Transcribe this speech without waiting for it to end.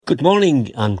Good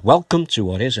morning and welcome to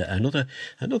what is another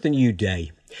new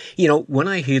day. You know, when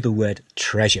I hear the word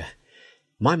treasure,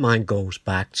 my mind goes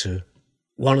back to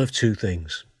one of two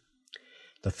things.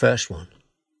 The first one,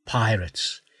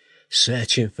 pirates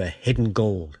searching for hidden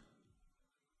gold.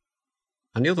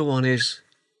 And the other one is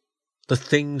the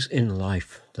things in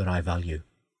life that I value.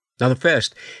 Now the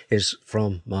first is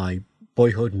from my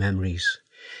boyhood memories,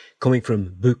 coming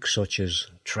from books such as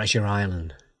Treasure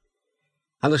Island.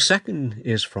 And the second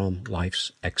is from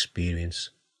life's experience.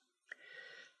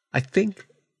 I think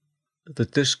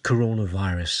that this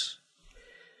coronavirus,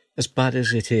 as bad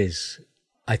as it is,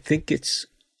 I think it's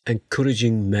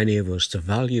encouraging many of us to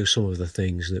value some of the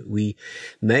things that we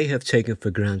may have taken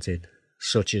for granted,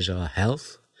 such as our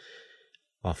health,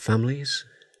 our families,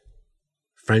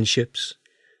 friendships,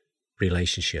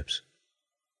 relationships.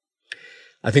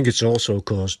 I think it's also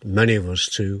caused many of us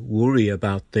to worry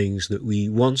about things that we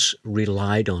once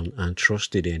relied on and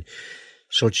trusted in,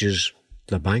 such as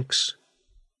the banks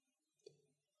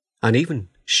and even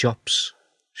shops.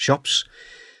 Shops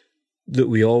that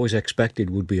we always expected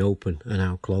would be open are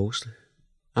now closed.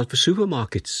 And for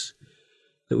supermarkets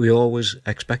that we always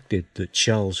expected that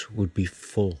shelves would be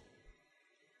full.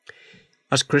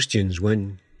 As Christians,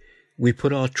 when we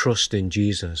put our trust in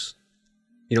Jesus,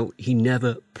 you know, he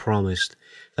never promised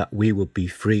that we would be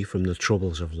free from the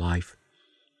troubles of life.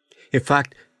 In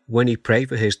fact, when he prayed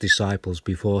for his disciples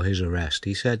before his arrest,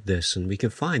 he said this, and we can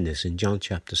find this in John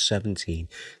chapter 17.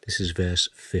 This is verse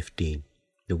 15.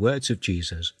 The words of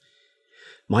Jesus,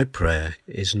 "My prayer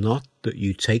is not that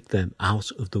you take them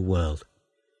out of the world,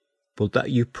 but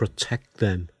that you protect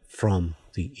them from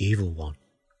the evil one."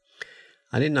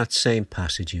 And in that same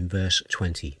passage in verse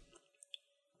 20,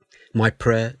 "My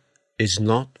prayer is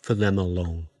not for them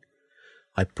alone.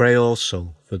 I pray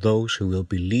also for those who will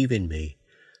believe in me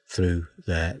through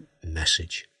their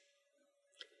message."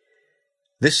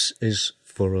 This is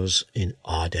for us in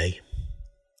our day.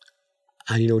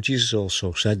 And you know, Jesus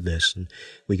also said this, and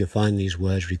we can find these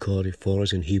words recorded for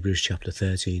us in Hebrews chapter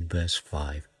 13, verse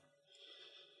 5.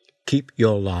 "Keep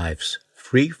your lives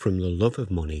free from the love of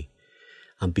money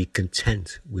and be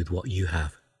content with what you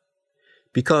have.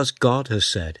 Because God has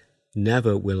said,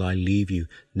 'Never will I leave you,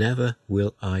 never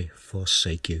will I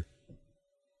forsake you.'"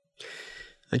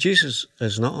 And Jesus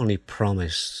has not only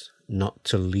promised not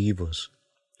to leave us,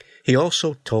 he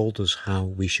also told us how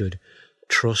we should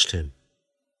trust him.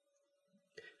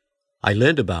 I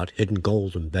learned about hidden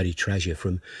gold and buried treasure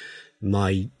from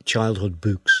my childhood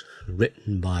books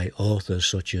written by authors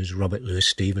such as Robert Louis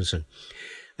Stevenson.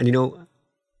 And you know,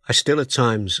 I still at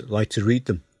times like to read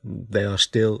them. They are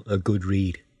still a good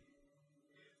read.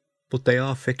 But they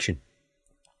are fiction.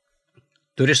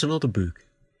 There is another book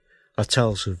that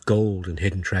tells of gold and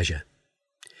hidden treasure.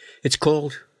 It's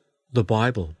called the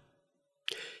Bible.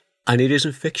 And it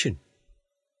isn't fiction.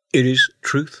 It is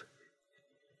truth.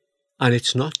 And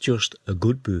it's not just a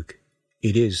good book.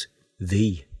 It is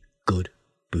the good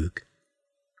book.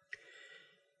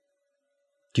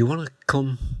 Do you want to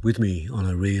come with me on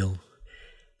a real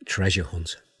treasure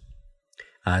hunt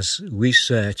as we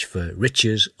search for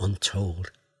riches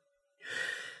untold?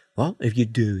 Well, if you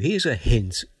do, here's a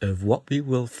hint of what we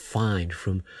will find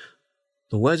from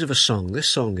the words of a song. This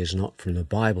song is not from the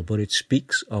Bible, but it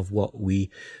speaks of what we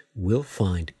will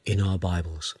find in our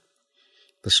Bibles.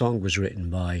 The song was written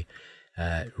by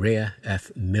Rhea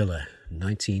F. Miller,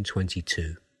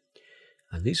 1922.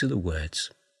 And these are the words.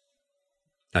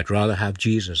 "I'd rather have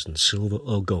Jesus than silver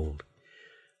or gold.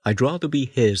 I'd rather be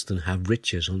his than have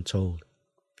riches untold.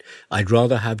 I'd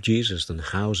rather have Jesus than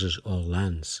houses or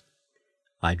lands.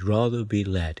 I'd rather be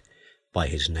led by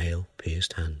his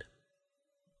nail-pierced hand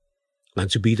than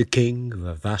to be the king of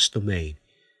a vast domain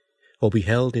or be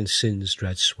held in sin's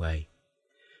dread sway.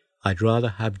 I'd rather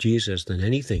have Jesus than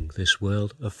anything this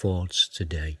world affords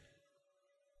today.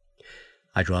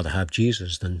 I'd rather have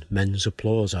Jesus than men's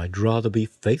applause. I'd rather be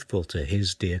faithful to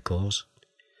his dear cause.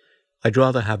 I'd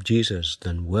rather have Jesus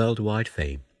than worldwide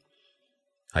fame.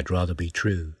 I'd rather be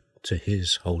true to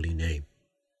his holy name."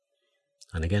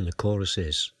 And again the chorus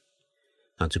is,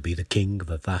 "And to be the king of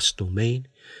a vast domain,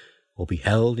 or be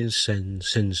held in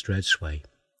sin's dread sway.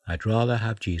 I'd rather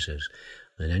have Jesus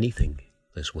than anything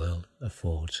this world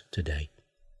affords today.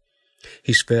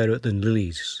 He's fairer than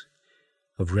lilies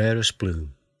of rarest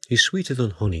bloom. He's sweeter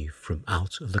than honey from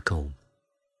out of the comb.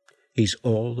 He's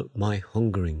all that my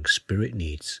hungering spirit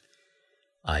needs.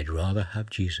 I'd rather have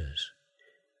Jesus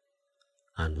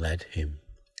and let him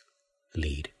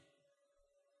lead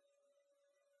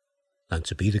than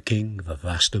to be the king of a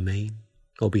vast domain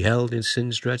or be held in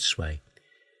sin's dread sway.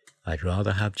 I'd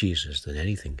rather have Jesus than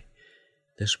anything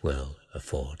this world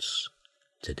affords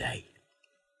today.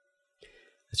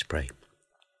 Let's pray.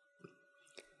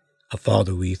 Our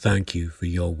Father, we thank you for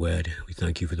your word. We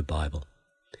thank you for the Bible.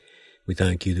 We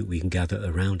thank you that we can gather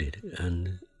around it.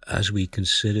 And as we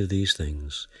consider these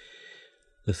things,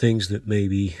 the things that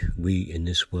maybe we in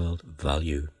this world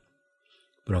value,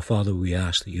 but our Father, we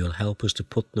ask that you'll help us to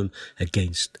put them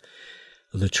against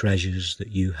the treasures that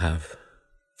you have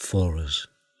for us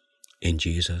in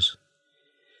Jesus.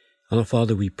 And our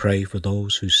Father, we pray for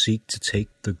those who seek to take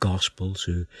the gospel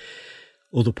to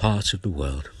other parts of the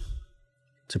world,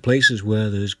 to places where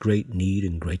there's great need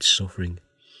and great suffering.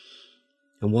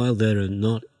 And while there are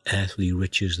not earthly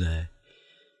riches there,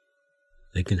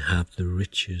 they can have the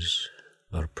riches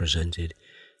that are presented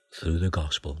through the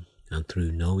gospel and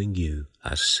through knowing you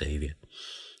as Saviour.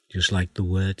 Just like the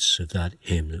words of that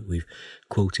hymn that we've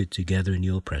quoted together in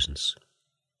your presence.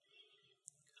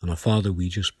 And our Father, we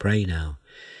just pray now,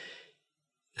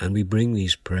 and we bring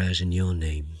these prayers in your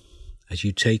name as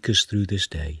you take us through this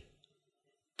day.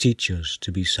 Teach us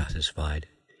to be satisfied.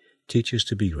 Teach us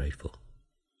to be grateful.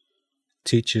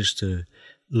 Teach us to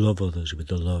love others with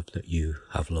the love that you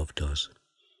have loved us.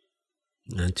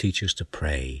 And teach us to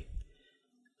pray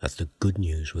that the good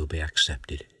news will be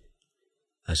accepted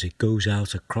as it goes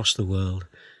out across the world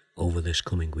over this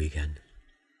coming weekend.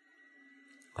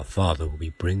 Our Father,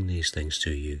 we bring these things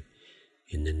to you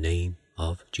in the name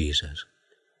of Jesus.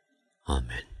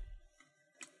 Amen.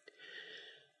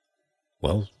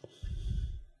 Well,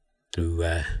 through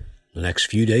the next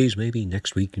few days, maybe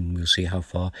next week, and we'll see how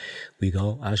far we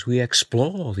go as we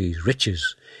explore these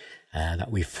riches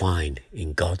that we find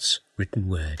in God's written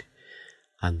word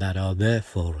and that are there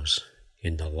for us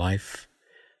in the life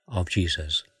of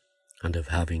Jesus and of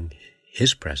having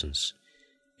his presence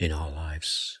in our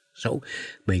lives. So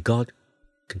may God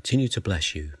continue to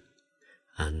bless you,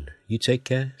 and you take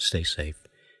care, stay safe,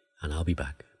 and I'll be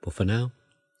back. But for now,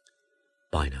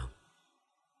 bye now.